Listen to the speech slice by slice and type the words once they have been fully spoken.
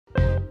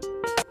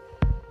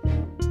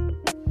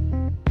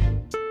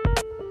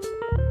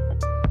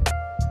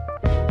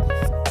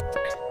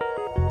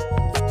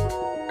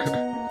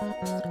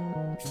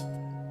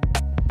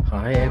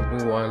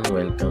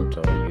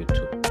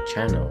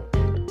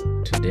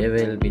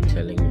Today we'll be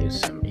telling you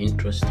some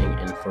interesting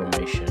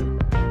information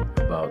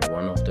about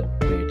one of the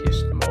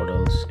greatest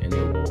models in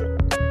the world.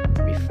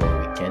 Before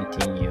we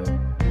continue,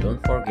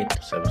 don't forget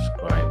to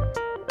subscribe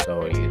to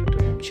our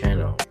YouTube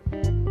channel.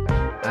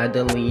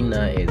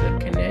 Adelina is a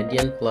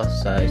Canadian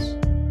plus-size,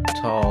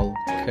 tall,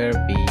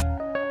 curvy,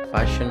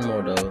 fashion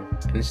model,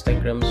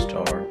 Instagram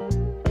star,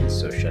 and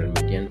social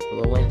media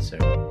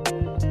influencer.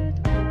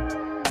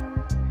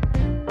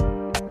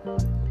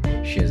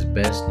 She is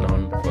best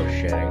known for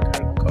sharing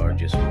her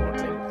gorgeous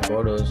modeling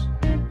photos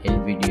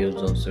and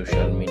videos on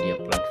social media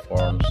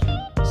platforms,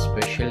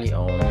 especially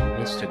on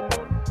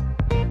Instagram.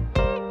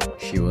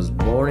 She was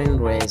born and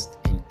raised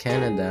in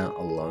Canada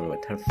along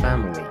with her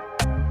family,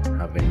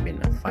 having been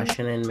a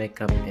fashion and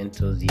makeup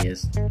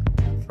enthusiast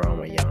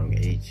from a young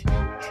age.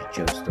 She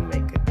chose to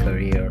make a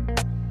career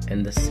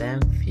in the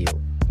same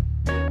field.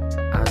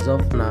 As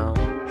of now,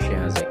 she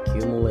has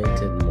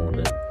accumulated more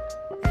than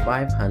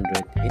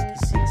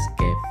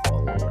 586k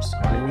followers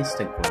on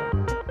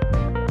Instagram.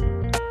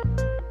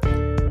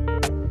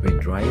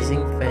 With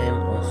rising fame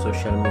on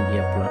social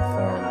media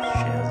platforms,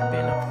 she has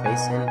been a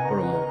face and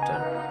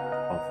promoter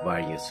of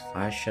various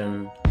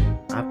fashion,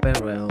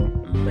 apparel,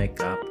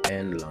 makeup,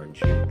 and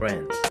lingerie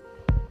brands.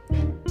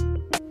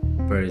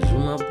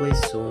 Presumably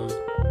soon,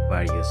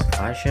 various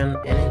fashion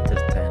and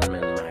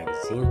entertainment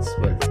magazines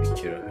will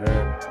feature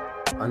her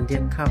on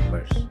their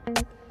covers.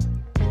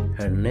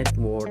 Her net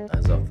worth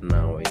as of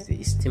now is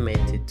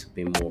estimated to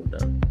be more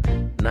than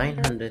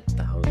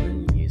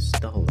 $900,000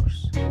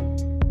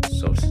 US.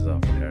 Sources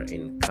of her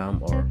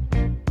income are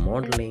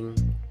modeling,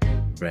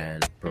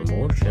 brand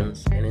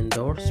promotions, and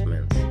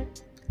endorsements.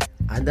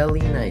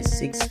 Adelina is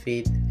 6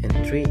 feet and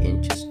 3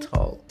 inches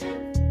tall,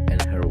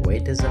 and her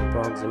weight is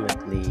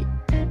approximately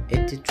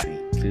 83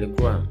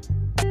 kilograms.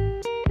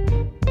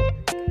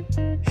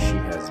 She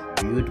has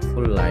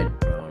beautiful light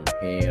brown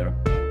hair